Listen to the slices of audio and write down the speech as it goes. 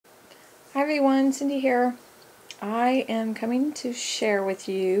Hi everyone, Cindy here. I am coming to share with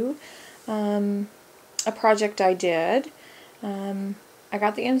you a project I did. I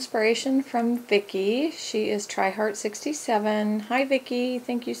got the inspiration from Vicki. She is TryHeart67. Hi Vicki,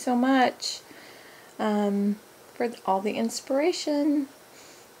 thank you so much for all the inspiration.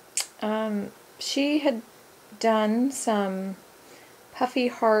 She had done some puffy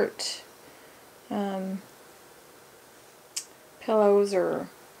heart pillows, or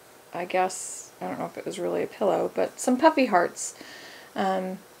I guess, I don't know if it was really a pillow, but some puffy hearts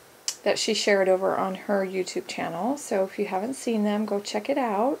that she shared over on her YouTube channel. So if you haven't seen them, go check it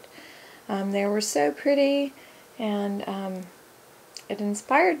out. They were so pretty, and it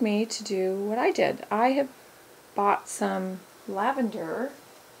inspired me to do what I did. I have bought some lavender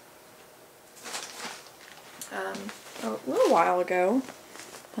a little while ago.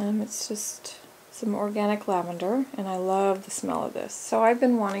 It's just some organic lavender, and I love the smell of this. So I've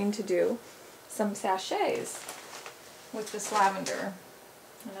been wanting to do some sachets with this lavender,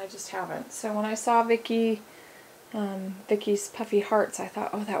 and I just haven't. So when I saw Vicki's puffy hearts, I thought,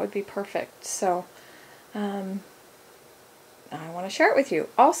 oh, that would be perfect. So I want to share it with you.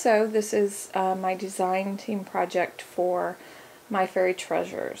 Also, this is my design team project for My Fairy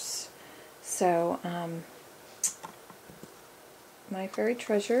Treasures. So My Fairy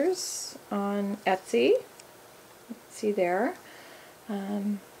Treasures on Etsy. See there.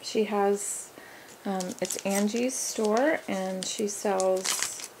 She has, it's Angie's store, and she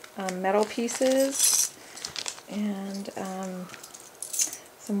sells metal pieces and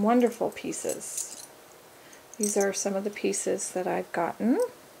some wonderful pieces. These are some of the pieces that I've gotten.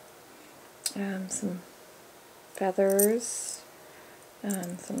 Some feathers.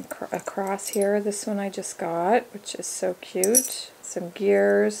 A cross here. This one I just got, which is so cute. Some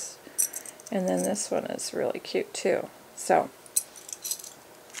gears, and then this one is really cute too. So,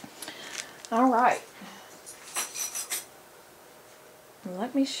 all right.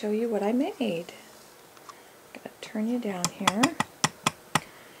 Let me show you what I made. I'm gonna turn you down here.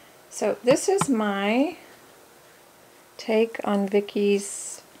 So this is my take on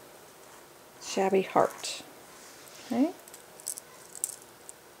Vicki's shabby heart. Okay.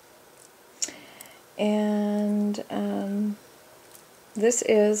 And this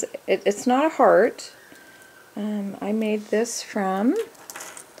is, it's not a heart. I made this from, let's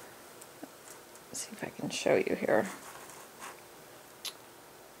see if I can show you here.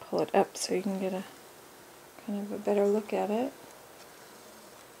 Pull it up so you can get a kind of a better look at it.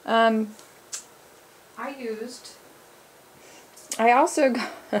 I also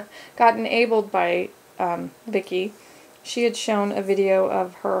got enabled by Vicki. She had shown a video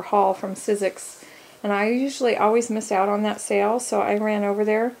of her haul from Sizzix, and I usually always miss out on that sale, so I ran over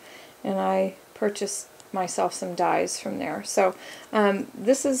there and I purchased myself some dies from there. So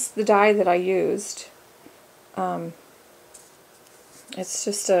this is the die that I used. It's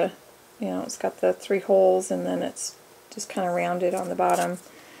just a, it's got the 3 holes, and then it's just kind of rounded on the bottom.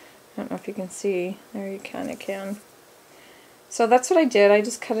 I don't know if you can see. There, you kind of can. So that's what I did. I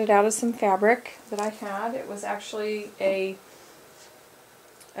just cut it out of some fabric that I had. It was actually a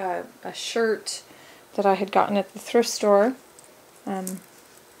shirt that I had gotten at the thrift store.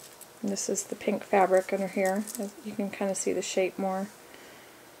 This is the pink fabric under here. You can kind of see the shape more.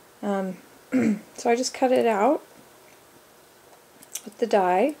 So I just cut it out with the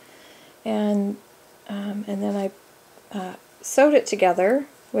die, and then I sewed it together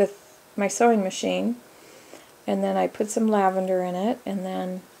with my sewing machine, and then I put some lavender in it, and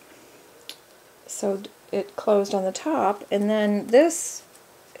then sewed it closed on the top. And then this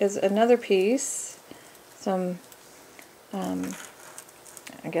is another piece, some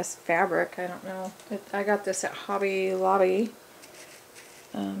I guess fabric, I don't know. I got this at Hobby Lobby.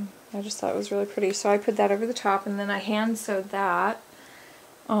 I just thought it was really pretty, so I put that over the top, and then I hand sewed that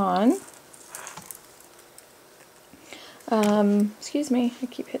on. Excuse me, I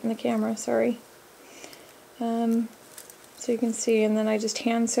keep hitting the camera, sorry. So you can see, and then I just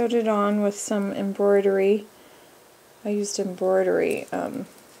hand sewed it on with some embroidery. I used embroidery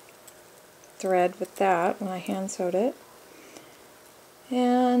thread with that when I hand sewed it.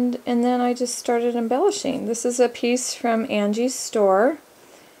 And then I just started embellishing. This is a piece from Angie's store,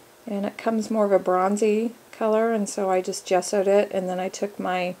 and it comes more of a bronzy color, and so I just gessoed it, and then I took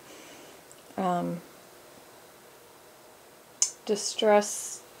my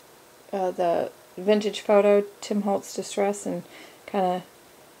Distress, the Vintage Photo Tim Holtz Distress, and kind of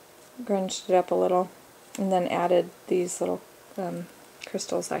grunged it up a little, and then added these little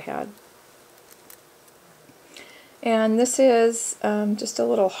crystals I had. And this is just a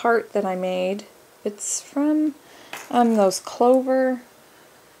little heart that I made. It's from those clover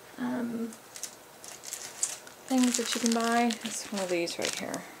things that you can buy. It's one of these right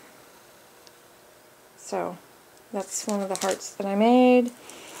here. So that's one of the hearts that I made.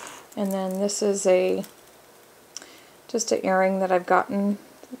 And then this is just an earring that I've gotten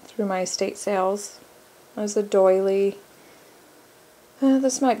through my estate sales. It was a doily.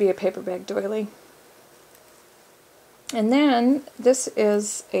 This might be a paper bag doily. And then this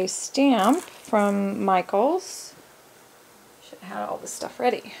is a stamp from Michael's. Should have had all this stuff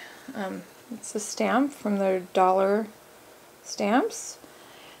ready. It's a stamp from their dollar stamps.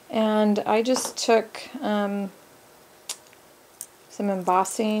 And I just took some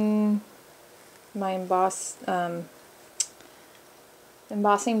embossing, my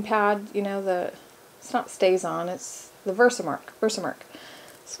embossing pad, you know, it's not Stays-On, it's the Versamark,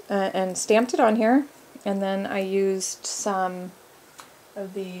 and stamped it on here. And then I used some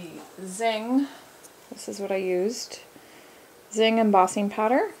of the Zing, this is what I used, Zing embossing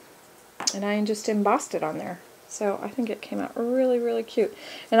powder, and I just embossed it on there. So I think it came out really, really cute.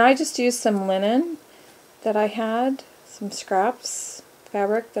 And I just used some linen that I had, some scraps,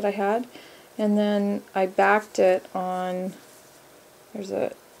 fabric that I had, and then I backed it on,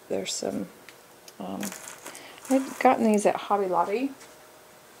 there's some, I'd gotten these at Hobby Lobby.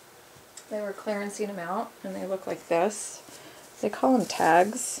 They were clearancing them out, and they look like this. They call them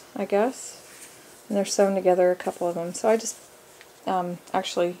tags, I guess, and they're sewn together, a couple of them. So I just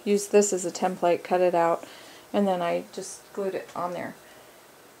actually used this as a template, cut it out, and then I just glued it on there,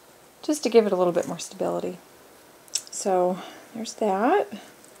 just to give it a little bit more stability. So there's that.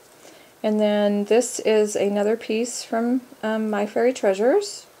 And then this is another piece from My Fairy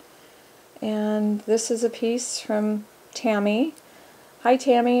Treasures. And this is a piece from Tammy. Hi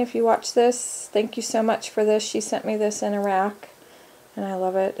Tammy, if you watch this, thank you so much for this. She sent me this in Iraq, and I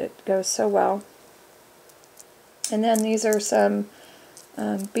love it. It goes so well. And then these are some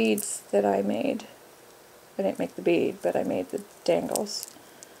beads that I made. I didn't make the bead, but I made the dangles.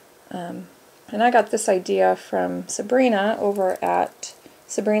 And I got this idea from Sabrina over at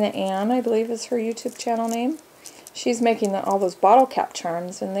Sabrina Ann, I believe is her YouTube channel name. She's making all those bottle cap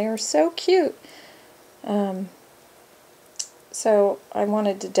charms, and they are so cute. So I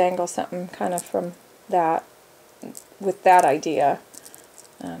wanted to dangle something kind of from that, with that idea,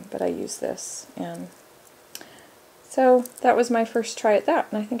 but I used this, and so that was my first try at that,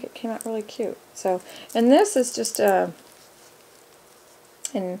 and I think it came out really cute. So, and this is just a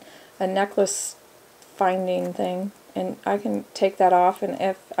necklace finding thing, and I can take that off, and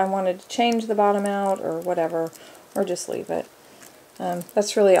if I wanted to change the bottom out or whatever, or just leave it.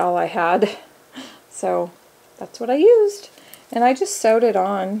 That's really all I had, so that's what I used. And I just sewed it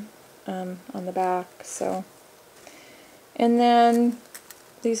on the back. So, and then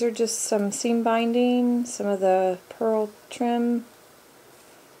these are just some seam binding, some of the pearl trim,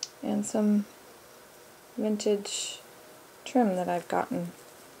 and some vintage trim that I've gotten.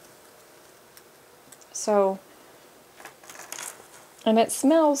 So, and it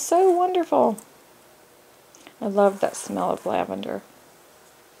smells so wonderful. I love that smell of lavender.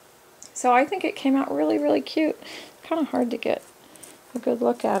 So I think it came out really, really cute. Kind of hard to get a good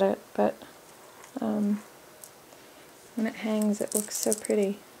look at it, but when it hangs it looks so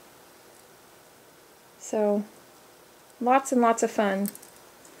pretty. So lots and lots of fun,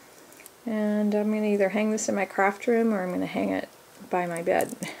 and I'm going to either hang this in my craft room or I'm going to hang it by my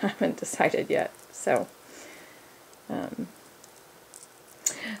bed. I haven't decided yet. So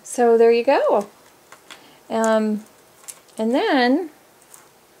so there you go. And then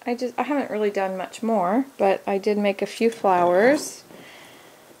I haven't really done much more, but I did make a few flowers.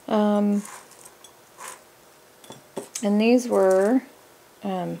 And these were,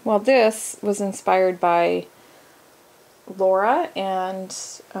 well, this was inspired by Laura and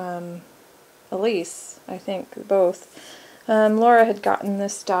Elise, I think, both. Laura had gotten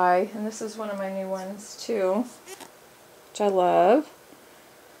this die, and this is one of my new ones too, which I love.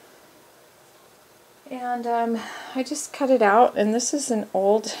 And I just cut it out, and this is an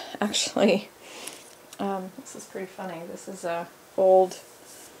old, actually, this is pretty funny. This is a old,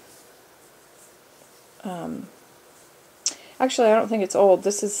 actually I don't think it's old.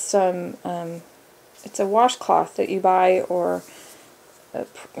 This is some, it's a washcloth that you buy, or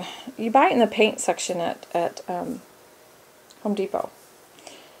you buy it in the paint section at Home Depot.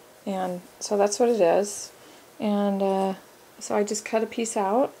 And so that's what it is. And so I just cut a piece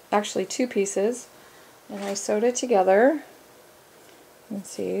out, actually two pieces, and I sewed it together. Let's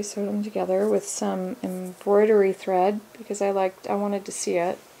see, sewed them together with some embroidery thread because I wanted to see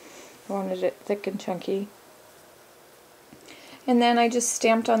it. I wanted it thick and chunky. And then I just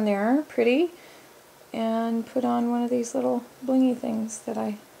stamped on there, pretty, and put on one of these little blingy things that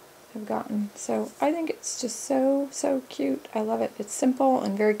I have gotten. So I think it's just so, so cute. I love it. It's simple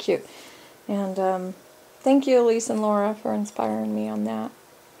and very cute. And thank you, Elise and Laura, for inspiring me on that.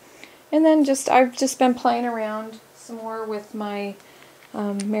 And then I've just been playing around some more with my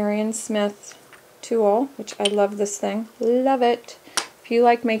Marion Smith tool, which I love this thing. Love it. If you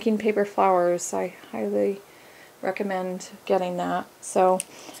like making paper flowers, I highly recommend getting that. So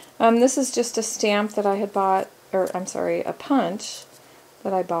this is just a stamp that I had bought, or I'm sorry, a punch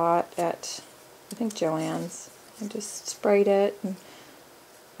that I bought at, I think, Joann's. I just sprayed it and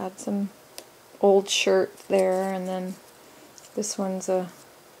had some old shirt there, and then this one's a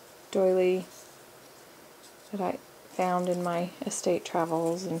doily that I found in my estate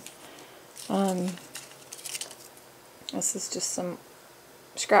travels, and this is just some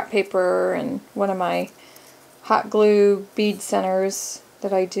scrap paper and one of my hot glue bead centers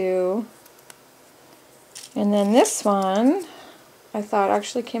that I do. And then this one I thought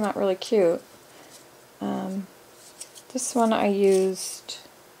actually came out really cute. This one I used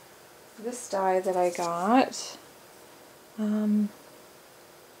this die that I got.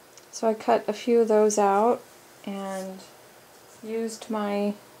 So I cut a few of those out and used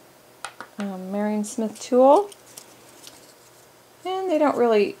my Marion Smith tool. And they don't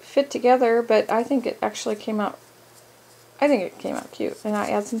really fit together, but I think it actually came out, cute. And I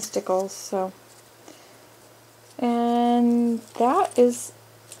add some stickles, so. And that is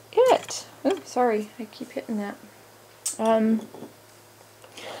it. Oh, sorry, I keep hitting that.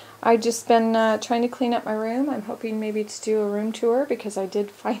 I've just been trying to clean up my room. I'm hoping maybe to do a room tour because I did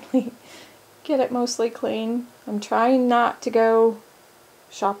finally get it mostly clean. I'm trying not to go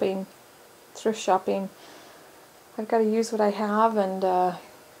shopping, thrift shopping. I've got to use what I have, and I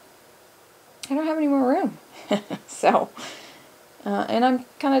don't have any more room. So, and I'm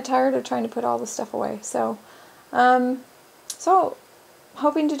kind of tired of trying to put all the stuff away. So,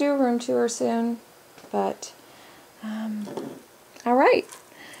 hoping to do a room tour soon, but all right.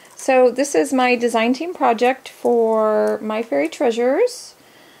 So this is my design team project for My Fairy Treasures.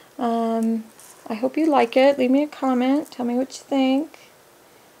 I hope you like it. Leave me a comment. Tell me what you think.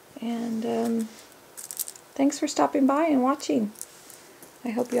 And thanks for stopping by and watching. I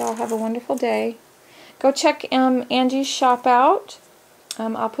hope you all have a wonderful day. Go check Angie's shop out.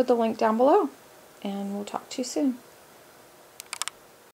 I'll put the link down below. And we'll talk to you soon.